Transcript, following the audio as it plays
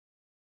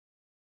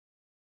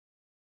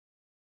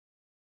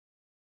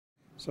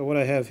So what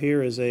I have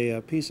here is a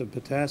piece of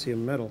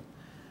potassium metal.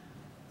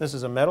 This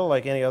is a metal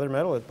like any other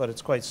metal, but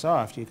it's quite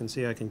soft. You can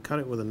see I can cut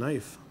it with a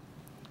knife.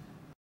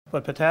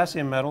 But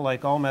potassium metal,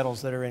 like all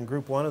metals that are in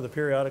group 1 of the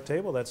periodic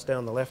table, that's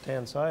down the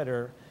left-hand side,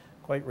 are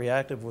quite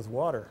reactive with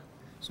water.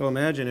 So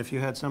imagine if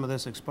you had some of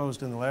this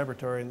exposed in the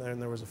laboratory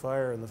and there was a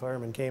fire and the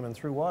fireman came and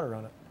threw water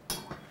on it.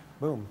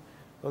 Boom.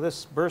 Well,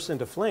 this bursts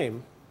into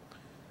flame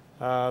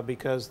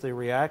because the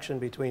reaction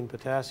between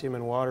potassium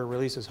and water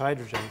releases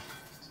hydrogen,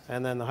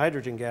 and then the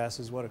hydrogen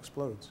gas is what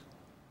explodes.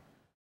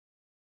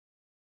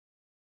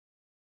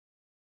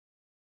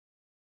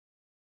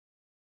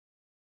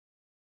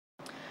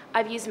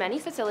 I've used many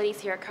facilities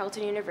here at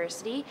Carleton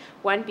University,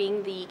 one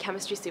being the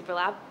Chemistry Super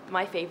Lab,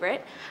 my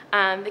favorite.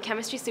 The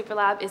Chemistry Super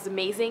Lab is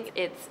amazing.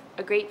 It's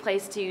a great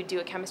place to do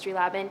a chemistry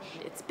lab in.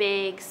 It's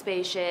big,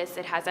 spacious,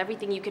 it has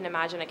everything you can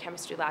imagine a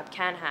chemistry lab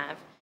can have.